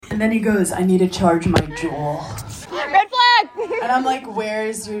And then he goes, I need to charge my Juul. Red flag! And I'm like,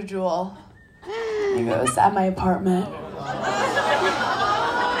 where's your Juul? And he goes, at my apartment.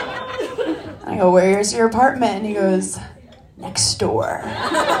 I go, where's your apartment? And he goes, next door.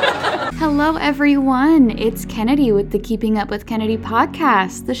 Hello everyone, it's Kennedy with the Keeping Up with Kennedy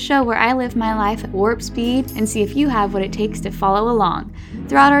podcast, the show where I live my life at warp speed and see if you have what it takes to follow along.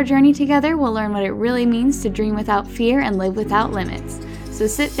 Throughout our journey together, we'll learn what it really means to dream without fear and live without limits. So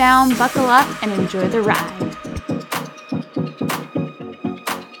sit down, buckle up, and enjoy the ride.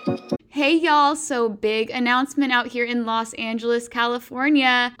 Hey y'all, so big announcement out here in Los Angeles,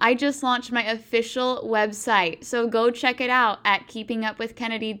 California. I just launched my official website, so go check it out at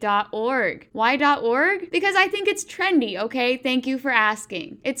keepingupwithkennedy.org. Why .org? Because I think it's trendy, okay? Thank you for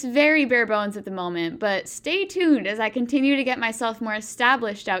asking. It's very bare bones at the moment, but stay tuned as I continue to get myself more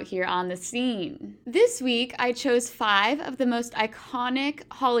established out here on the scene. This week, I chose 5 of the most iconic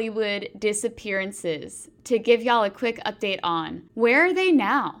Hollywood disappearances to give y'all a quick update on. Where are they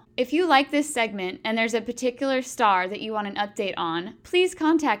now? If you like this segment and there's a particular star that you want an update on, please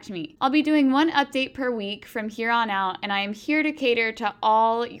contact me. I'll be doing 1 update per week from here on out, and I am here to cater to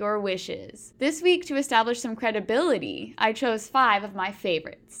all your wishes. This week, to establish some credibility, I chose 5 of my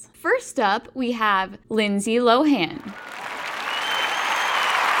favorites. First up, we have Lindsay Lohan.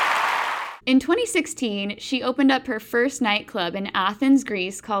 In 2016, she opened up her first nightclub in Athens,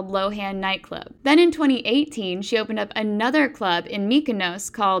 Greece called Lohan Nightclub. Then in 2018, she opened up another club in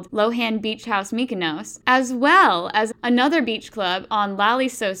Mykonos called Lohan Beach House Mykonos, as well as another beach club on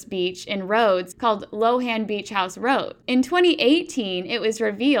Lalissos Beach in Rhodes called Lohan Beach House Rhodes. In 2018, it was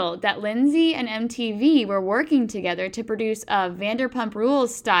revealed that Lindsay and MTV were working together to produce a Vanderpump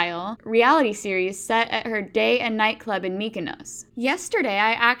Rules style reality series set at her day and nightclub in Mykonos. Yesterday,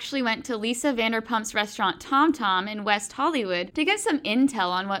 I actually went to Lisa Vanderpump's restaurant Tom Tom in West Hollywood to get some intel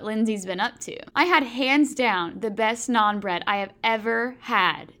on what Lindsay's been up to. I had hands down the best naan bread I have ever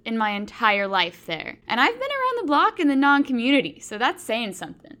had in my entire life there. And I've been around the block in the naan community, so that's saying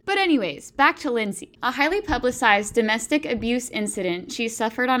something. But anyways, back to Lindsay. A highly publicized domestic abuse incident she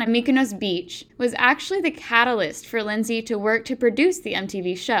suffered on a Mykonos beach was actually the catalyst for Lindsay to work to produce the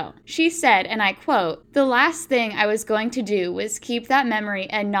MTV show. She said, and I quote, "The last thing I was going to do was keep that memory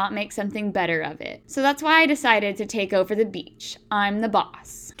and not make something better of it. So that's why I decided to take over the beach. I'm the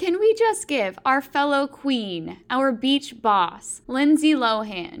boss." Can we just give our fellow queen, our beach boss, Lindsay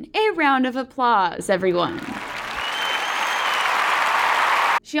Lohan, a round of applause, everyone?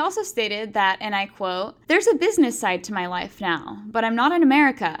 She also stated that, and I quote, "There's a business side to my life now, but I'm not in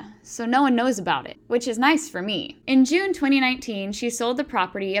America, so no one knows about it, which is nice for me." In June 2019, she sold the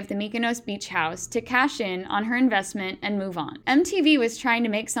property of the Mykonos Beach House to cash in on her investment and move on. MTV was trying to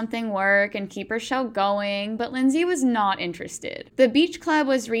make something work and keep her show going, but Lindsay was not interested. The beach club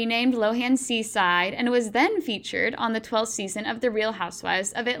was renamed Lohan Seaside and was then featured on the 12th season of The Real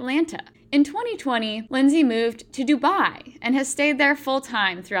Housewives of Atlanta. In 2020, Lindsay moved to Dubai and has stayed there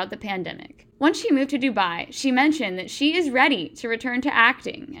full-time throughout the pandemic. Once she moved to Dubai, she mentioned that she is ready to return to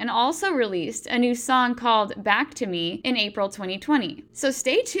acting and also released a new song called Back to Me in April 2020. So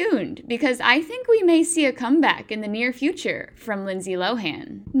stay tuned, because I think we may see a comeback in the near future from Lindsay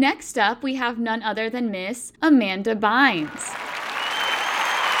Lohan. Next up, we have none other than Miss Amanda Bynes.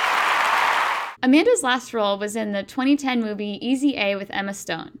 Amanda's last role was in the 2010 movie Easy A with Emma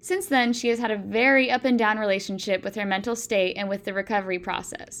Stone. Since then, she has had a very up and down relationship with her mental state and with the recovery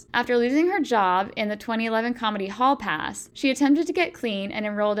process. After losing her job in the 2011 comedy Hall Pass, she attempted to get clean and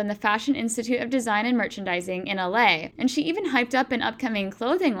enrolled in the Fashion Institute of Design and Merchandising in LA, and she even hyped up an upcoming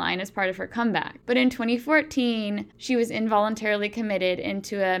clothing line as part of her comeback. But in 2014, she was involuntarily committed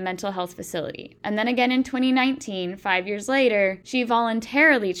into a mental health facility. And then again in 2019, 5 years later, she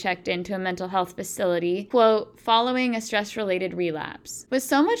voluntarily checked into a mental health facility, quote, following a stress-related relapse. With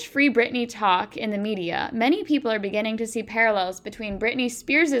so much Free Britney talk in the media, many people are beginning to see parallels between Britney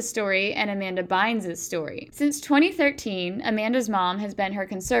Spears' story and Amanda Bynes' story. Since 2013, Amanda's mom has been her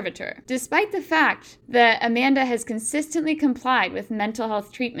conservator. Despite the fact that Amanda has consistently complied with mental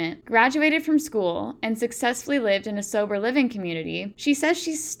health treatment, graduated from school, and successfully lived in a sober living community, she says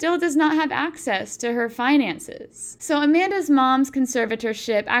she still does not have access to her finances. So Amanda's mom's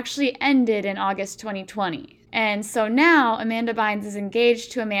conservatorship actually ended in August 2020. And so now Amanda Bynes is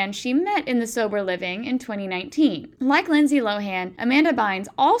engaged to a man she met in the sober living in 2019. Like Lindsay Lohan, Amanda Bynes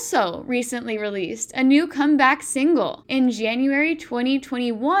also recently released a new comeback single in January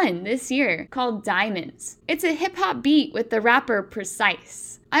 2021 this year called Diamonds. It's a hip-hop beat with the rapper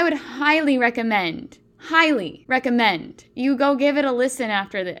Precise. I would highly recommend you go give it a listen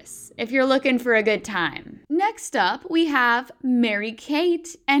after this if you're looking for a good time. Next up, we have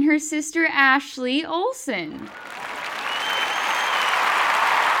Mary-Kate and her sister Ashley Olsen.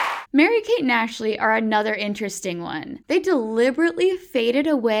 Mary-Kate and Ashley are another interesting one. They deliberately faded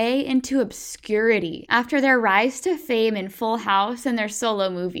away into obscurity after their rise to fame in Full House and their solo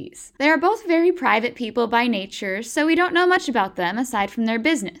movies. They are both very private people by nature, so we don't know much about them aside from their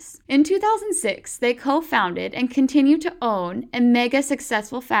business. In 2006, they co-founded and continue to own a mega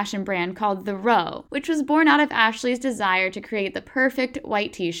successful fashion brand called The Row, which was born out of Ashley's desire to create the perfect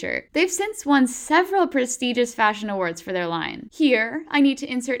white t-shirt. They've since won several prestigious fashion awards for their line. Here, I need to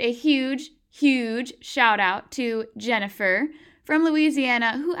insert a huge shout out to Jennifer from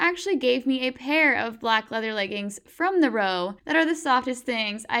Louisiana, who actually gave me a pair of black leather leggings from The Row that are the softest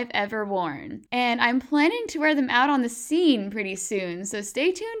things I've ever worn. And I'm planning to wear them out on the scene pretty soon, so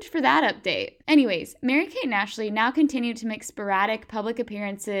stay tuned for that update. Anyways, Mary-Kate and Ashley now continue to make sporadic public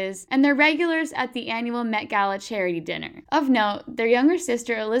appearances, and they're regulars at the annual Met Gala charity dinner. Of note, their younger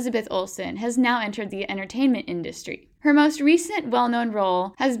sister Elizabeth Olsen has now entered the entertainment industry. Her most recent well-known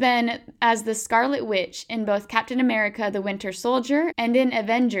role has been as the Scarlet Witch in both Captain America: The Winter Soldier and in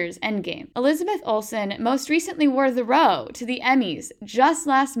Avengers: Endgame. Elizabeth Olsen most recently wore The Row to the Emmys just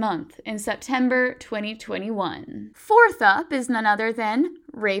last month in September 2021. Fourth up is none other than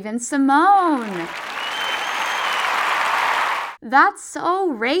Raven-Symoné. That's so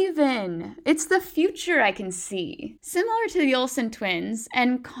Raven. It's the future I can see. Similar to the Olsen twins,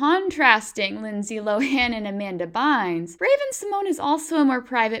 and contrasting Lindsay Lohan and Amanda Bynes, Raven-Symoné is also a more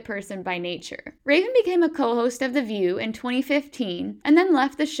private person by nature. Raven became a co-host of The View in 2015, and then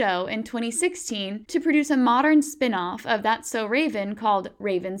left the show in 2016 to produce a modern spin-off of That's So Raven called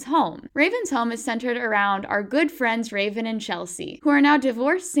Raven's Home. Raven's Home is centered around our good friends Raven and Chelsea, who are now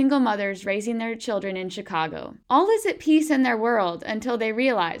divorced single mothers raising their children in Chicago. All is at peace in their world until they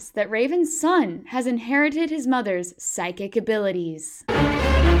realize that Raven's son has inherited his mother's psychic abilities.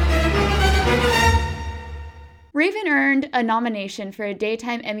 Raven earned a nomination for a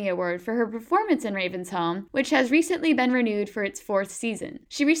Daytime Emmy Award for her performance in Raven's Home, which has recently been renewed for its 4th season.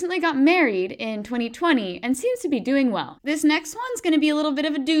 She recently got married in 2020 and seems to be doing well. This next one's going to be a little bit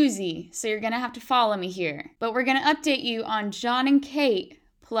of a doozy, so you're going to have to follow me here. But we're going to update you on John and Kate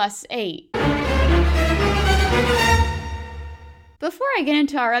 +8. Before I get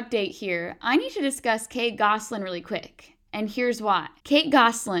into our update here, I need to discuss Kate Gosselin really quick. And here's why. Kate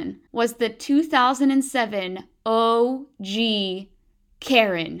Gosselin was the 2007 OG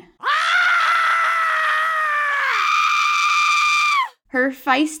Karen. Her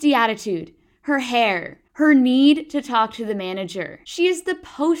feisty attitude, her hair, her need to talk to the manager. She is the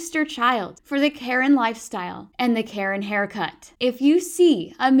poster child for the Karen lifestyle and the Karen haircut. If you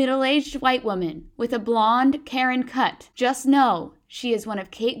see a middle-aged white woman with a blonde Karen cut, just know she is one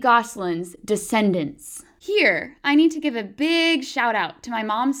of Kate Gosselin's descendants. Here, I need to give a big shout out to my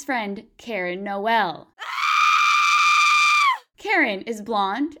mom's friend, Karen Noel. Karen is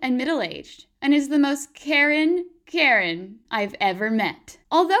blonde and middle-aged and is the most Karen I've ever met.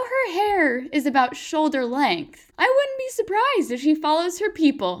 Although her hair is about shoulder length, I wouldn't be surprised if she follows her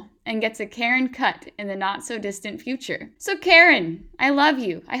people and gets a Karen cut in the not-so-distant future. So Karen, I love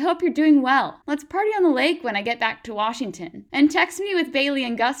you. I hope you're doing well. Let's party on the lake when I get back to Washington. And text me with Bailey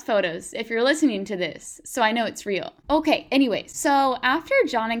and Gus photos if you're listening to this, so I know it's real. Okay, anyways, so after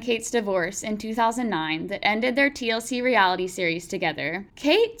John and Kate's divorce in 2009 that ended their TLC reality series together,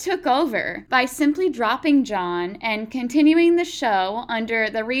 Kate took over by simply dropping John and continuing the show under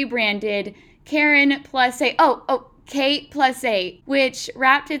the rebranded Karen +8. Kate +8, which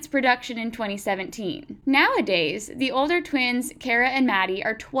wrapped its production in 2017. Nowadays, the older twins, Kara and Maddie,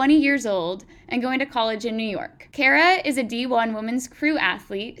 are 20 years old and going to college in New York. Kara is a D1 women's crew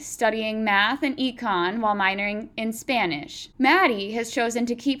athlete studying math and econ while minoring in Spanish. Maddie has chosen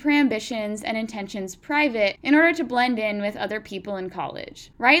to keep her ambitions and intentions private in order to blend in with other people in college.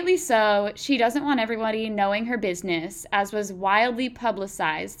 Rightly so, she doesn't want everybody knowing her business, as was wildly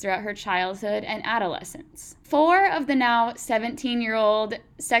publicized throughout her childhood and adolescence. 4 of the now 17-year-old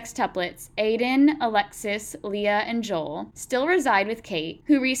sextuplets, Aiden, Alexis, Leah, and Joel, still reside with Kate,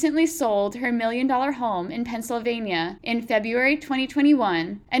 who recently sold her $1 million home in Pennsylvania in February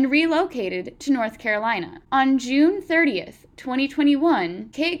 2021 and relocated to North Carolina. On June 30th, 2021,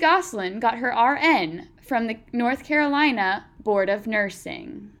 Kate Gosselin got her RN from the North Carolina Board of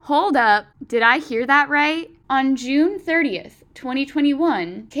Nursing. Hold up, did I hear that right? On June 30th,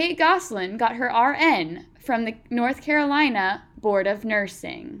 2021, Kate Gosselin got her RN from the North Carolina Board of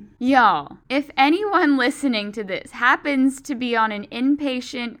Nursing. Y'all, if anyone listening to this happens to be on an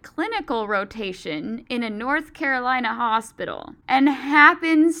inpatient clinical rotation in a North Carolina hospital and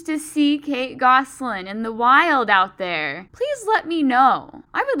happens to see Kate Gosselin in the wild out there, please let me know.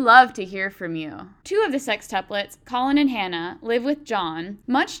 I would love to hear from you. Two of the sextuplets, Colin and Hannah, live with John,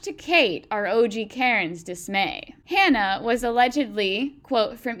 much to Kate, our OG Karen's dismay. Hannah was allegedly,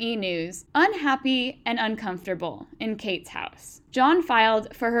 quote from E! News, unhappy and uncomfortable in Kate's house. John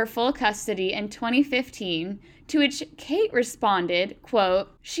filed for her full custody in 2015, to which Kate responded, quote,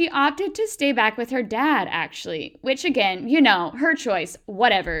 she opted to stay back with her dad, actually, which again, her choice,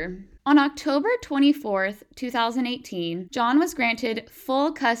 whatever. On October 24th, 2018, John was granted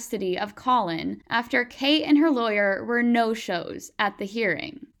full custody of Colin after Kate and her lawyer were no-shows at the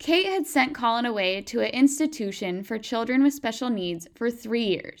hearing. Kate had sent Colin away to an institution for children with special needs for 3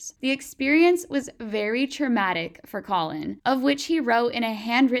 years. The experience was very traumatic for Colin, of which he wrote in a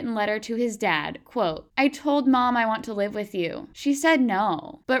handwritten letter to his dad, quote, I told Mom I want to live with you. She said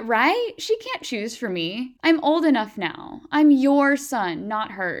no. But right? She can't choose for me. I'm old enough now. I'm your son, not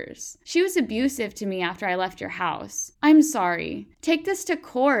hers. She was abusive to me after I left your house. I'm sorry. Take this to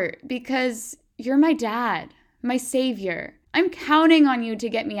court because you're my dad, my savior. I'm counting on you to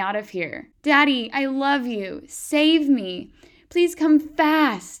get me out of here. Daddy, I love you. Save me. Please come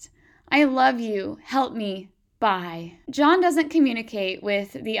fast. I love you. Help me. Bye. John doesn't communicate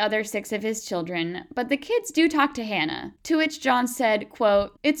with the other 6 of his children, but the kids do talk to Hannah, to which John said,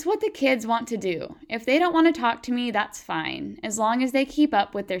 quote, it's what the kids want to do. If they don't want to talk to me, that's fine, as long as they keep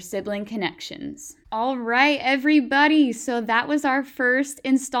up with their sibling connections. All right, everybody. So that was our first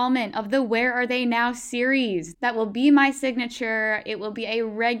installment of the Where Are They Now series. That will be my signature. It will be a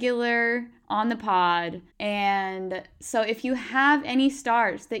regular on the pod. And so if you have any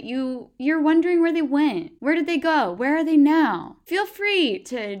stars that you're wondering where they went, where did they go? Where are they now? Feel free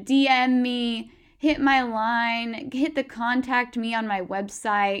to DM me, hit my line, hit the contact me on my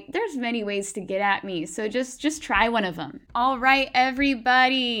website. There's many ways to get at me, so just try one of them. All right,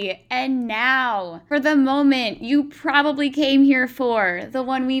 everybody. And now, for the moment you probably came here for, the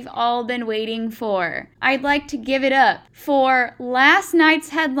one we've all been waiting for, I'd like to give it up for last night's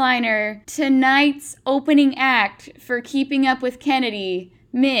headliner, tonight's opening act for Keeping Up with Kennedy,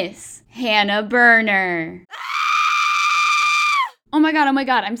 Miss Hannah Berner. Oh my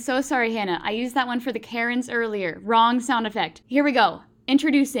god, I'm so sorry, Hannah. I used that one for the Karens earlier. Wrong sound effect. Here we go.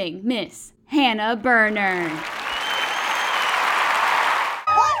 Introducing Miss Hannah Berner.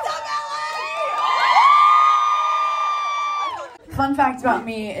 What's up, LA? Fun fact about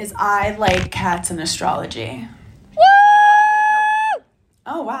me is I like cats and astrology.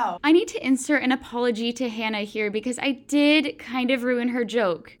 Oh, wow. I need to insert an apology to Hannah here because I did kind of ruin her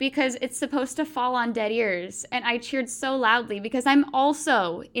joke because it's supposed to fall on dead ears and I cheered so loudly because I'm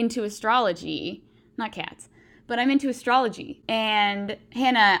also into astrology. Not cats, but I'm into astrology. And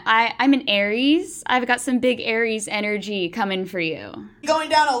Hannah, I'm an Aries. I've got some big Aries energy coming for you. Going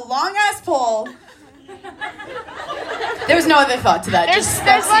down a long-ass pole. There was no other thought to that. There's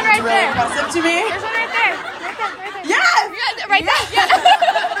one right really there. Impressive to me. There's one right there. Yes! Yeah, right there. Yeah.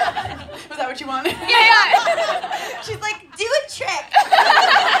 Was that what you wanted? Yeah. She's like, do a trick.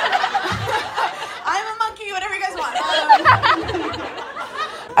 I'm a monkey, whatever you guys want.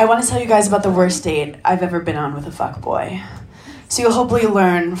 I want to tell you guys about the worst date I've ever been on with a fuckboy. So you'll hopefully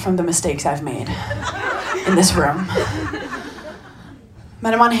learn from the mistakes I've made in this room.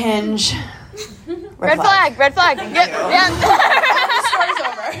 Met him on Hinge. Red flag. Yep. Yeah. The story's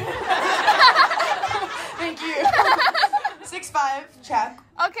over. Thank you. 6'5", check.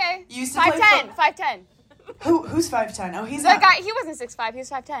 Okay. Used to play 5'10". 5'10". Who's 5'10"? Oh, he's The not. guy, he wasn't 6'5", he was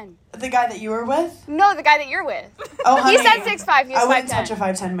 5'10". The guy that you were with? No, the guy that you're with. Oh, honey. He said 6'5", he was 5'10". I wouldn't touch a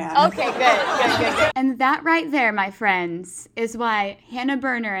 5'10" man. Okay, good. And that right there, my friends, is why Hannah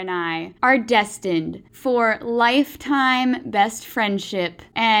Berner and I are destined for lifetime best friendship.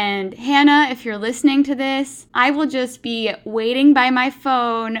 And Hannah, if you're listening to this, I will just be waiting by my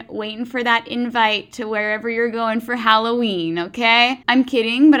phone, waiting for that invite to wherever you're going for Halloween, okay? I'm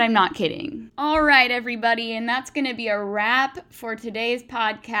kidding, but I'm not kidding. All right, everybody, and that's going to be a wrap for today's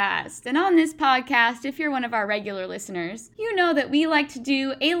podcast. And on this podcast, if you're one of our regular listeners, you know that we like to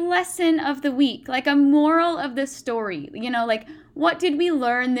do a lesson of the week, like a moral of the story. You know, like, what did we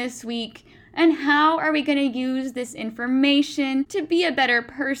learn this week? And how are we going to use this information to be a better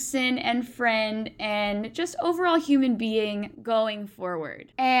person and friend and just overall human being going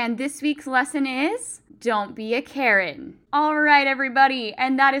forward? And this week's lesson is, don't be a Karen. All right, everybody,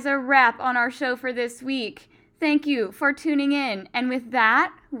 and that is a wrap on our show for this week. Thank you for tuning in, and with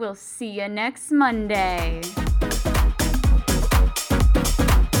that, we'll see you next Monday.